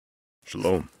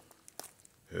Shalom.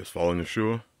 It's Fallen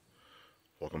Yeshua.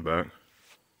 Welcome back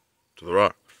to the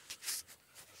Rock.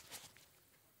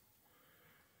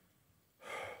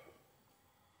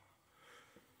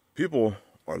 People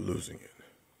are losing it.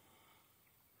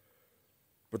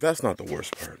 But that's not the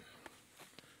worst part.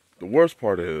 The worst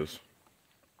part is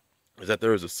that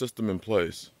there is a system in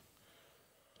place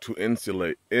to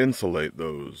insulate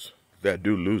those that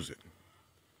do lose it.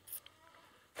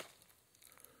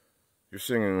 You're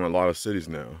seeing in a lot of cities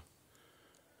now,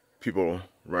 people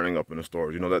running up in the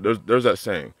stores. You know, that there's that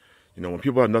saying, you know, when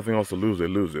people have nothing else to lose, they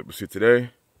lose it. But see,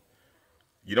 today,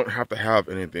 you don't have to have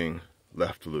anything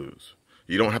left to lose.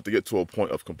 You don't have to get to a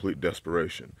point of complete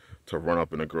desperation to run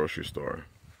up in a grocery store,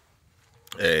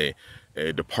 a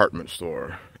department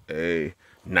store, a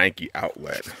Nike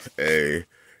outlet, a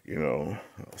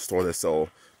store that sells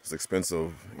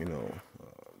expensive,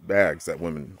 bags that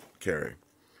women carry,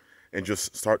 and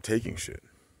just start taking shit.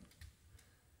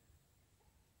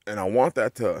 And I want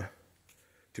that to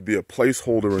be a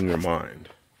placeholder in your mind,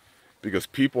 because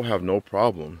people have no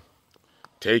problem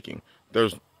taking.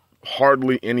 There's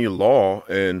hardly any law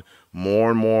in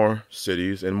more and more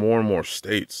cities and more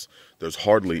states. There's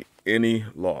hardly any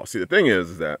law. See, the thing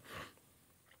is that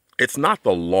it's not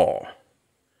the law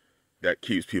that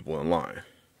keeps people in line.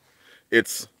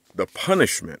 It's the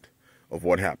punishment of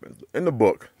what happens. In the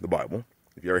book, the Bible,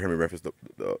 if you ever hear me reference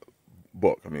the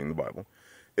Bible,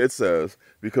 it says,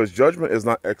 because judgment is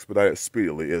not expedited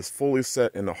speedily, it is fully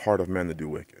set in the heart of man to do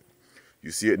wicked.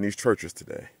 You see it in these churches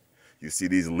today. You see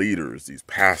these leaders, these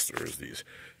pastors, these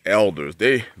elders,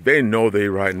 they know they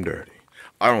right and dirty.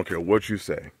 I don't care what you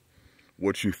say,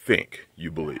 what you think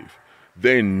you believe.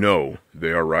 They know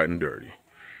they are right and dirty.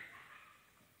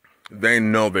 They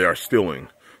know they are stealing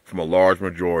from a large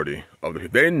majority of the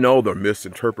people. They know they're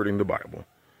misinterpreting the Bible.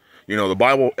 You know, the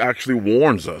Bible actually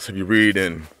warns us. If you read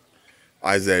in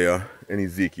Isaiah and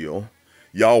Ezekiel,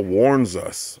 Yah warns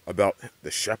us about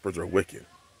the shepherds are wicked.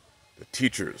 The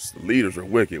teachers, the leaders are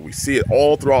wicked. We see it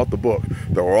all throughout the book.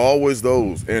 There were always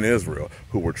those in Israel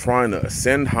who were trying to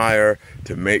ascend higher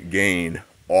to make gain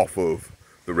off of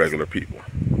the regular people.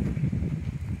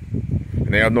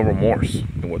 And they have no remorse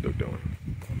in what they're doing.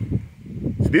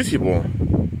 So these people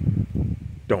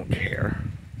don't care,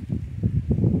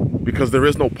 because there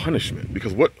is no punishment.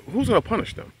 Because who's going to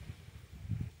punish them?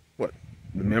 What?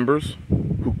 The members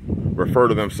who refer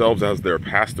to themselves as their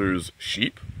pastor's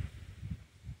sheep?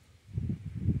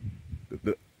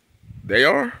 They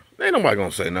are? Ain't nobody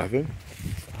going to say nothing.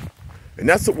 And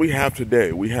that's what we have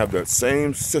today. We have that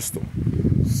same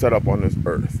system set up on this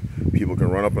earth. People can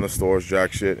run up in the stores,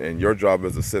 jack shit, and your job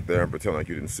is to sit there and pretend like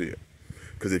you didn't see it.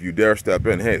 Because if you dare step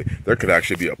in, hey, there could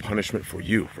actually be a punishment for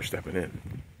you for stepping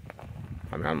in.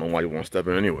 I mean, I don't know why you want to step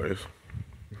in anyways.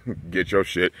 Get your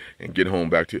shit and get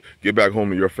back home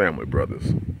to your family, brothers.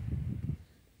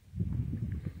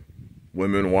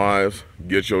 Women, wives,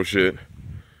 get your shit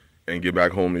and get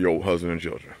back home to your husband and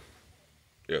children.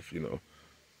 If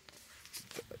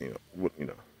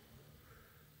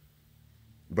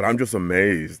But I'm just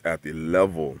amazed at the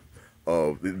level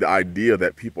of the idea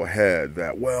that people had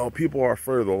that, well, people are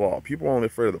afraid of the law. People are only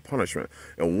afraid of the punishment.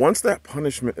 And once that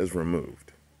punishment is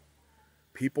removed,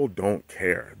 people don't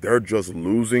care. They're just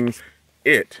losing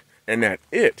it. And that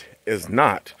it is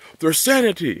not their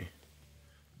sanity.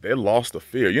 They lost the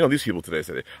fear. You know, these people today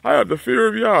say, I have the fear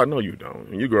of Yah. No, you don't.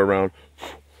 And you go around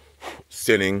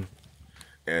sinning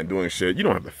and doing shit. You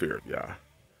don't have the fear of Yah.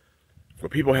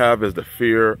 What people have is the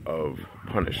fear of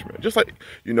punishment. Just like,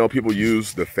 people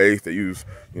use the faith, they use,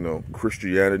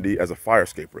 Christianity as a fire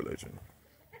escape religion.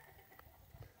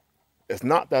 It's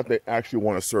not that they actually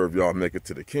want to serve Yah and make it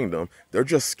to the kingdom. They're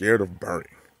just scared of burning.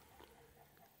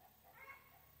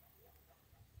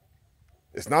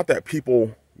 It's not that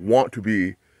people want to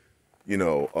be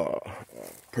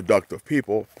productive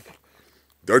people.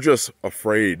 They're just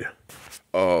afraid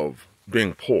of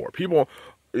being poor. People,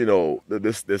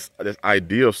 this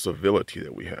idea of civility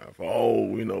that we have.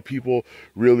 Oh, people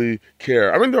really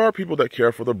care. I mean, there are people that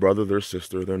care for their brother, their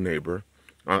sister, their neighbor.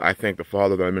 I thank the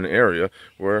Father that I'm in an area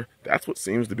where that's what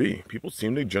seems to be. People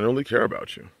seem to generally care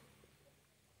about you.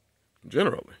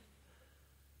 Generally.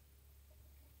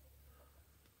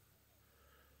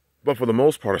 But for the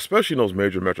most part, especially in those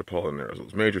major metropolitan areas,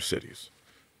 those major cities,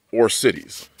 or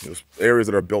cities, those areas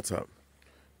that are built up,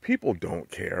 people don't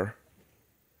care.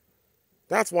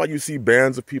 That's why you see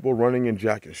bands of people running and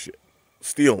jacking shit,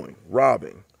 stealing,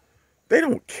 robbing. They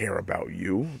don't care about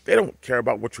you. They don't care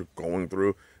about what you're going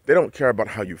through. They don't care about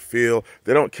how you feel.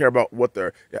 They don't care about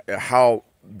how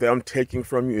them taking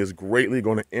from you is greatly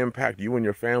going to impact you and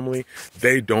your family.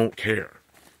 They don't care.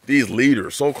 These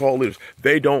leaders, so-called leaders,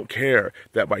 they don't care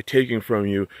that by taking from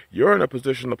you, you're in a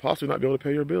position to possibly not be able to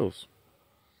pay your bills.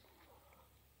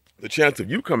 The chance of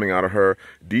you coming out of her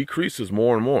decreases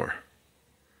more and more.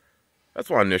 That's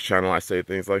why on this channel I say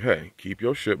things like, hey, keep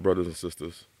your shit, brothers and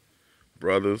sisters.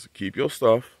 Brothers, keep your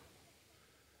stuff.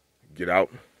 Get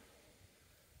out.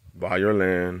 Buy your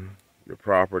land, your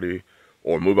property,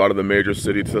 or move out of the major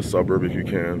city to the suburb if you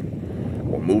can,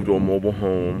 or move to a mobile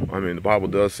home. I mean, the Bible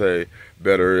does say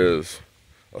better is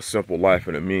a simple life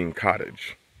in a mean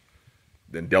cottage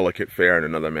than delicate fare in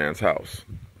another man's house.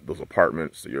 Those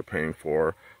apartments that you're paying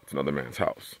for, it's another man's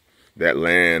house. That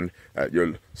land that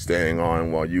you're staying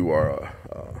on while you are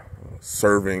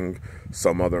serving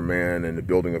some other man in the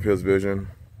building of his vision,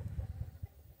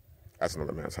 that's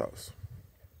another man's house.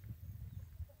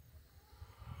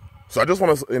 So I just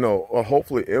want to,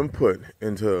 hopefully input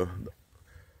into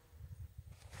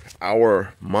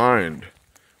our mind.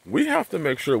 We have to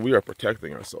make sure we are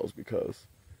protecting ourselves, because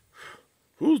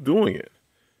who's doing it?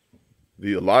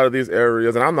 A lot of these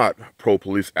areas, and I'm not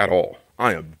pro-police at all.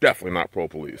 I am definitely not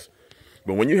pro-police.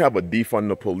 But when you have a defund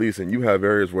the police and you have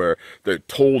areas where they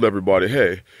told everybody,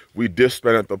 hey, we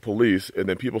disbanded the police, and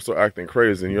then people start acting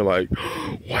crazy, and you're like,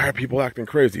 why are people acting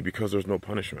crazy? Because there's no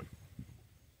punishment.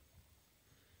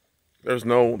 There's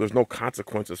no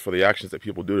consequences for the actions that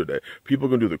people do today. People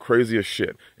can do the craziest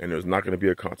shit, and there's not going to be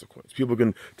a consequence. People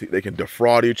can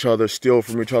defraud each other, steal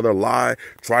from each other, lie,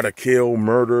 try to kill,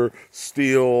 murder,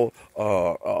 steal,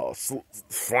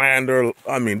 slander.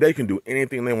 I mean, they can do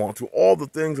anything they want to. All the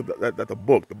things that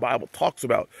the Bible talks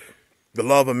about, the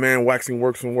love of man waxing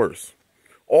worse and worse.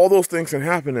 All those things can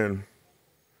happen, and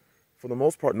for the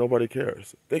most part, nobody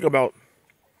cares. Think about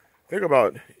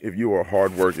if you were a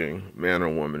hardworking man or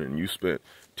woman and you spent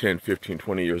 10, 15,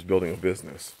 20 years building a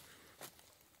business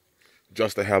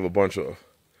just to have a bunch of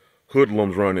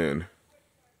hoodlums run in,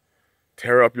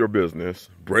 tear up your business,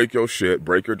 break your shit,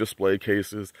 break your display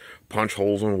cases, punch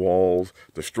holes in walls,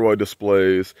 destroy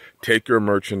displays, take your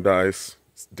merchandise,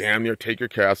 damn near take your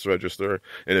cash register,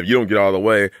 and if you don't get out of the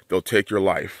way, they'll take your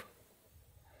life.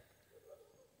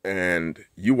 And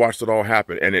you watched it all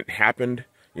happen, and it happened.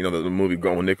 You know, the movie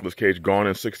Gone with Nicolas Cage, Gone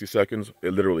in 60 Seconds,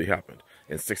 it literally happened.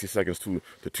 In 60 seconds to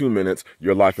 2 minutes,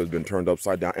 your life has been turned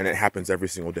upside down, and it happens every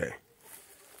single day.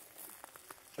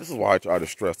 This is why I try to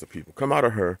stress to people, come out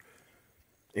of her,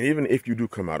 and even if you do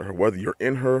come out of her, whether you're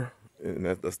in her, and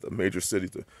that's the major city,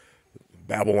 the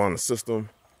Babylon system,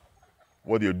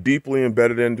 whether you're deeply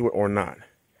embedded into it or not,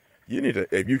 you need to,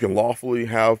 if you can lawfully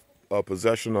have a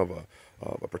possession of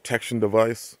a protection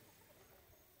device,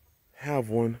 have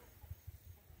one.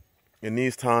 In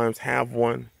these times, have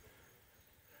one,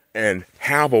 and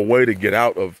have a way to get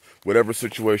out of whatever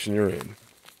situation you're in.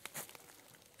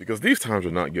 Because these times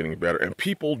are not getting better, and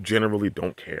people generally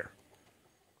don't care.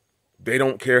 They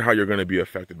don't care how you're going to be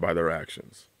affected by their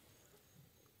actions.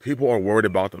 People are worried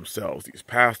about themselves. These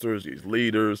pastors, these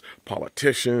leaders,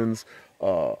 politicians,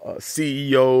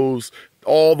 CEOs,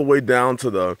 all the way down to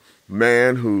the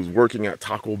man who's working at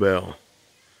Taco Bell,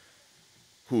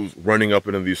 who's running up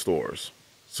into these stores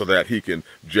so that he can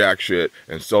jack shit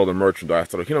and sell the merchandise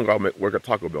so that he don't got to work at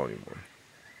Taco Bell anymore.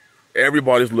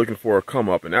 Everybody's looking for a come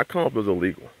up, and that come up is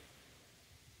illegal.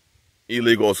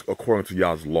 Illegal is according to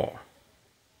Yah's law.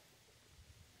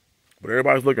 But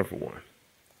everybody's looking for one.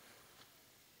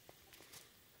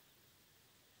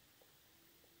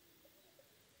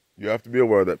 You have to be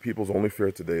aware that people's only fear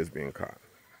today is being caught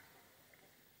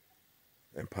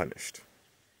and punished.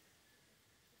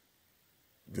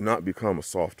 Do not become a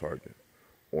soft target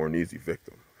or an easy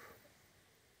victim.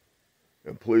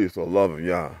 And please, for the love of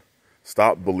Yah,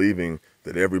 stop believing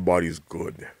that everybody's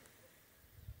good.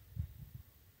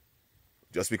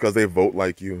 Just because they vote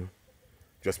like you,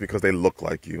 just because they look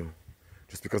like you,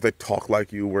 just because they talk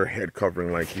like you, wear head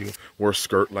covering like you, wear a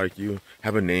skirt like you,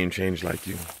 have a name change like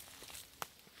you,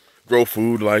 grow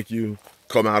food like you,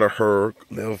 come out of her,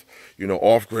 live,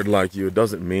 off-grid like you, it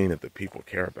doesn't mean that the people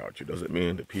care about you. It doesn't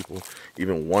mean that people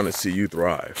even want to see you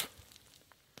thrive.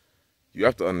 You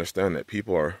have to understand that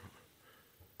people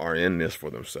are in this for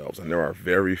themselves, and there are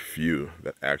very few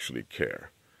that actually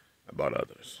care about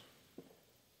others.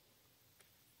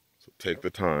 So take the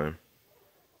time,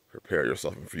 prepare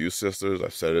yourself. And for you sisters,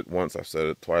 I've said it once, I've said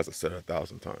it twice, I've said it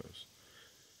 1,000 times.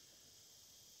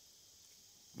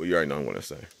 But you already know what I'm going to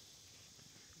say.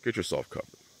 Get yourself covered.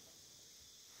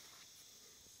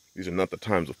 These are not the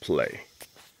times of play.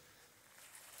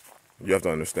 You have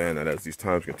to understand that as these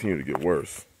times continue to get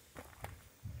worse,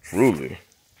 truly,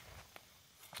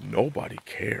 nobody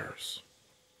cares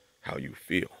how you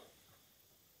feel.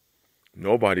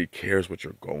 Nobody cares what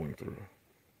you're going through.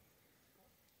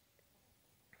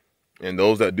 And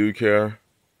those that do care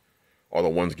are the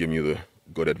ones giving you the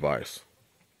good advice.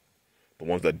 The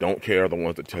ones that don't care are the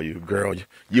ones that tell you, girl,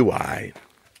 you alright.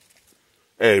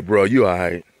 Hey, bro, you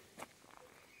alright.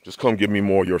 Just come give me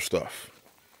more of your stuff.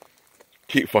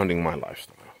 Keep funding my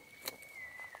lifestyle.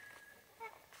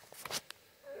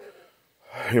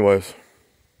 Anyways,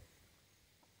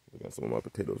 I got some of my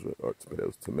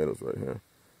tomatoes right here.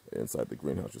 Inside the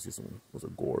greenhouse, you see those are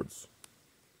gourds.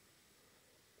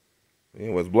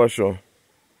 Anyways, bless y'all.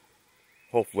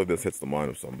 Hopefully this hits the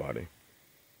mind of somebody.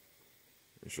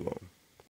 Shalom.